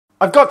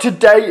I've got to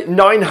day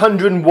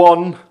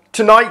 901.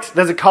 Tonight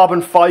there's a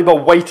carbon fibre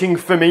waiting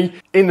for me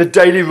in the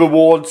daily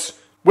rewards.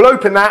 We'll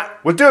open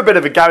that, we'll do a bit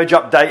of a garage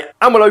update,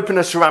 and we'll open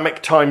a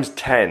ceramic times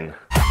 10.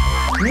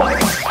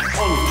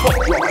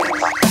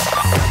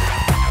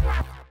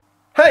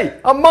 Hey,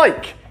 I'm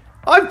Mike.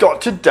 I've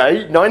got to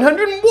day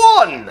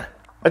 901.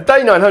 At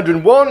day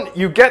 901,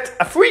 you get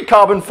a free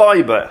carbon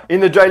fibre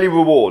in the daily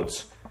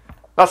rewards.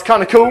 That's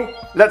kind of cool.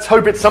 Let's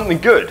hope it's something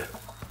good.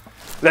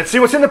 Let's see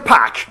what's in the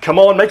pack. Come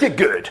on, make it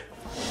good.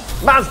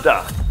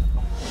 Mazda,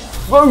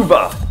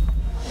 Rover,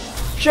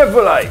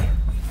 Chevrolet,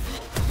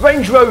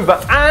 Range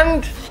Rover,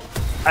 and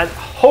an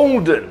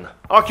Holden,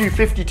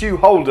 RQ52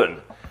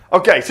 Holden.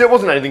 Okay, so it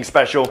wasn't anything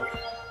special.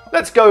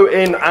 Let's go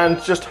in and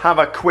just have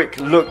a quick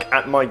look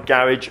at my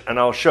garage and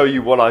I'll show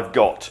you what I've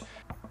got.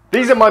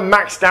 These are my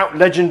maxed out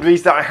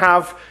legendaries that I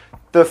have.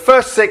 The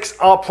first 6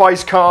 are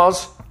prize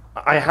cars.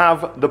 I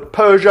have the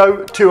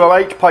Peugeot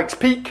 208 Pikes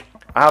Peak.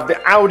 I have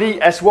the Audi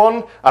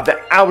S1. I have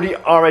the Audi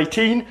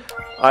R18.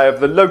 I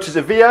have the Lotus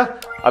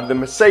Evija. I have the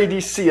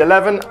Mercedes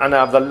C11 and I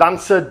have the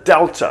Lancer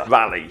Delta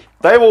Rally.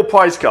 They're all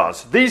prize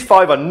cars. These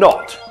 5 are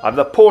not. I have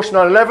the Porsche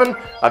 911,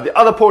 I have the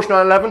other Porsche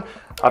 911,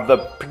 I have the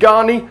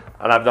Pagani,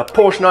 and I have the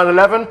Porsche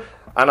 911,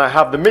 and I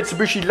have the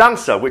Mitsubishi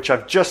Lancer, which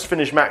I've just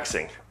finished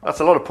maxing. That's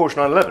a lot of Porsche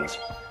 911s.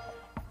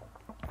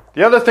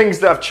 The other things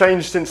that have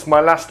changed since my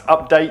last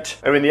update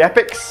are in the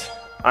epics.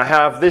 I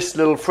have this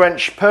little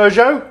French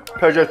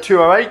Peugeot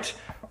 208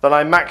 that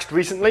I maxed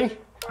recently.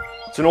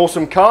 It's an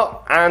awesome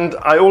car, and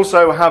I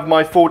also have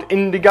my Ford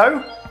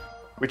Indigo,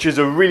 which is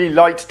a really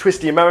light,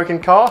 twisty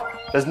American car.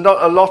 There's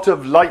not a lot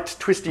of light,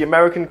 twisty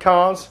American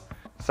cars,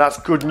 so that's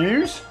good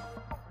news.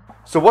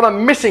 So what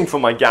I'm missing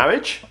from my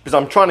garage, because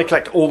I'm trying to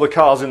collect all the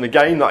cars in the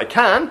game that I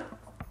can,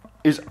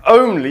 is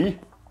only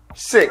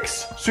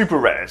 6 super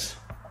rares.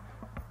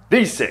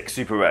 These 6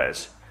 super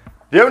rares.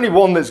 The only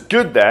one that's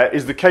good there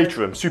is the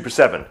Caterham Super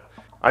 7.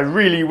 I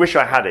really wish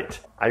I had it.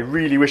 I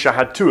really wish I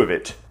had 2 of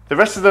it. The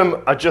rest of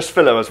them are just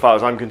filler as far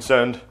as I'm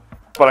concerned,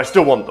 but I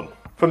still want them.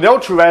 From the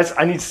ultra rares,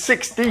 I need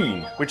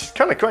 16, which is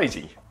kind of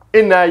crazy.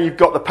 In there you've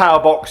got the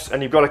power box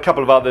and you've got a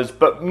couple of others,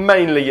 but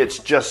mainly it's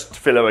just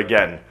filler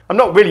again. I'm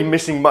not really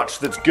missing much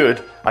that's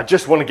good. I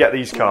just want to get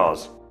these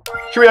cars.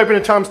 Should we open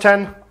a times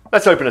 10?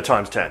 Let's open a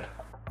times 10.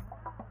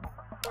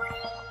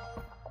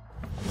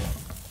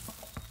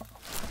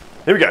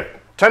 Here we go.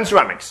 10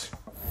 ceramics.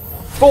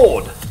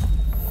 Ford,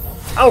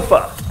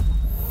 Alfa,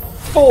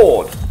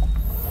 Ford,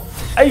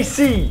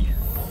 AC,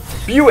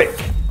 Buick,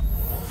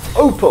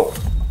 Opel,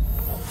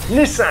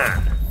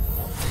 Nissan,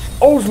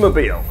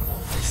 Oldsmobile,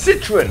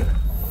 Citroen,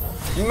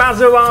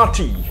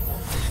 Maserati,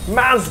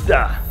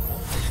 Mazda,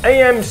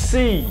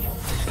 AMC,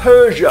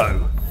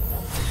 Peugeot,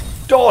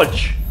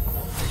 Dodge,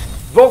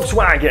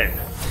 Volkswagen,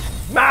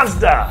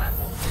 Mazda,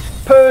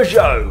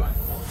 Peugeot,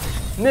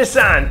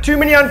 Nissan, too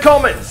many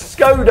uncommons,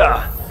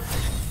 Skoda,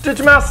 De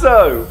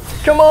Tomaso,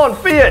 come on,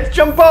 Fiat,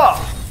 jump up,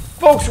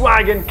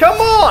 Volkswagen, come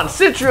on,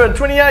 Citroen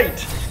 28,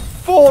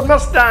 Ford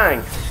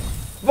Mustang,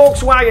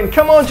 Volkswagen,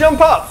 come on,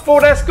 jump up,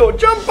 Ford Escort,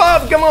 jump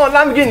up, come on,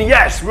 Lamborghini,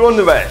 yes, we're on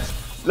the res,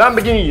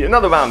 Lamborghini,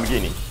 another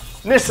Lamborghini,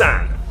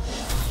 Nissan,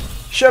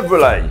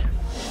 Chevrolet,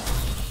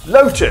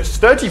 Lotus,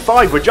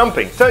 35, we're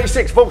jumping,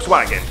 36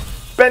 Volkswagen,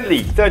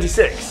 Bentley,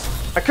 36,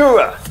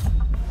 Acura,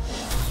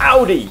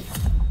 Audi,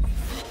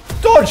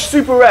 Dodge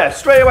Super Rare,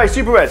 straight away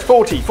Super Rares,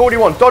 40,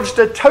 41, Dodge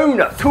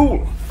Daytona,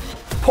 cool,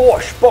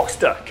 Porsche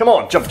Boxster, come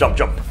on, jump, jump,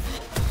 jump,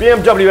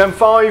 BMW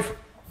M5,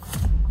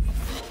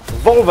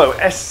 Volvo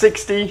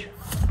S60,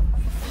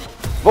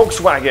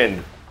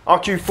 Volkswagen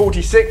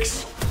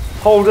RQ46,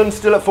 Holden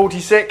still at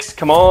 46,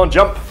 come on,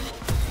 jump,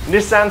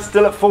 Nissan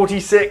still at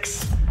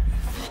 46,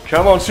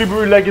 come on,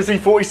 Subaru Legacy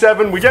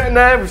 47, we're getting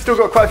there, we've still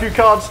got quite a few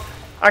cards,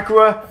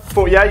 Acura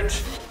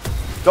 48,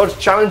 Dodge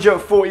Challenger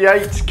at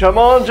 48, come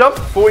on, jump,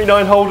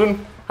 49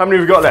 Holden, how many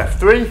have we got left,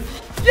 3?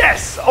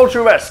 Yes,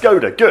 Ultra Rare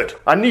Skoda, good.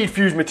 I need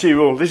fused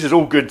material, this is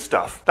all good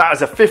stuff. That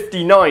is a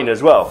 59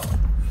 as well.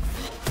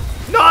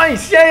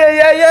 Nice,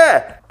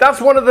 yeah.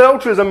 That's one of the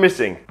Ultras I'm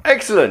missing.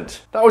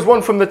 Excellent. That was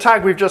one from the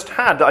tag we've just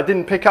had that I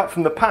didn't pick up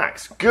from the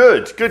packs.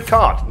 Good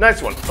card,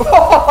 nice one.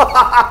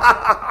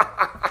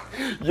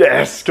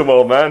 Yes, come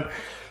on, man.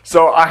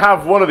 So I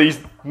have one of these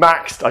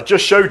maxed, I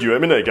just showed you a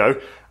minute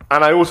ago,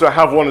 and I also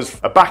have one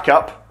as a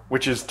backup,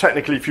 which is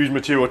technically fused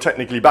material,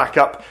 technically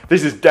backup.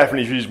 This is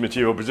definitely fused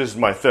material because this is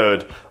my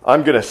 3rd.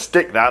 I'm gonna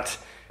stick that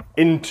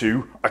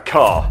into a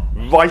car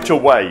right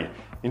away.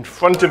 In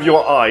front of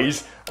your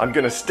eyes, I'm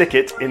gonna stick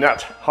it in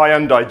that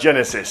Hyundai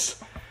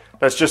Genesis.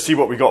 Let's just see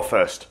what we got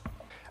first.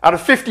 Out of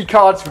 50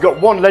 cards, we've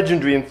got 1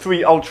 legendary and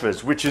 3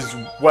 ultras, which is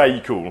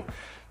way cool.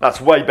 That's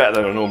way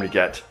better than I normally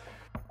get.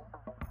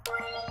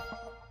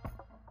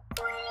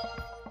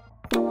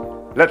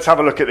 Let's have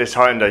a look at this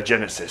Hyundai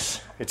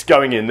Genesis. It's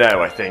going in there,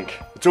 I think.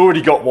 It's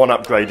already got 1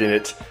 upgrade in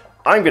it.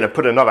 I'm going to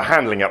put another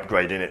handling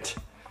upgrade in it.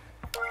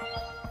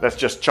 Let's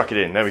just chuck it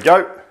in. There we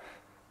go.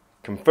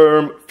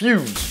 Confirm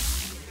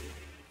fuse.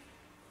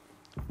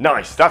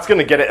 Nice. That's going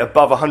to get it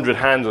above 100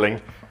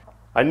 handling.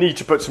 I need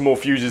to put some more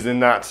fuses in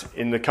that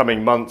in the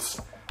coming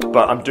months.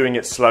 but I'm doing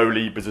it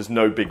slowly because there's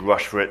no big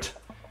rush for it.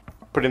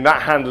 Putting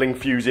that handling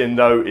fuse in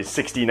though is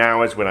 16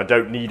 hours when I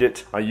don't need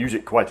it. I use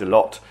it quite a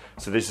lot,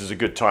 so this is a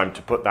good time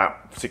to put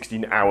that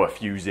 16-hour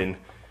fuse in.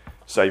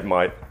 Save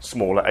my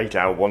smaller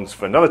 8-hour ones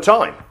for another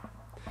time.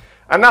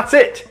 And that's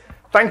it.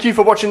 Thank you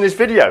for watching this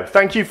video.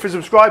 Thank you for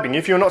subscribing.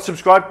 If you're not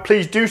subscribed,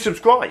 please do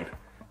subscribe.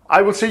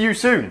 I will see you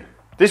soon.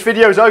 This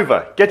video is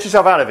over. Get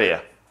yourself out of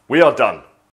here. We are done.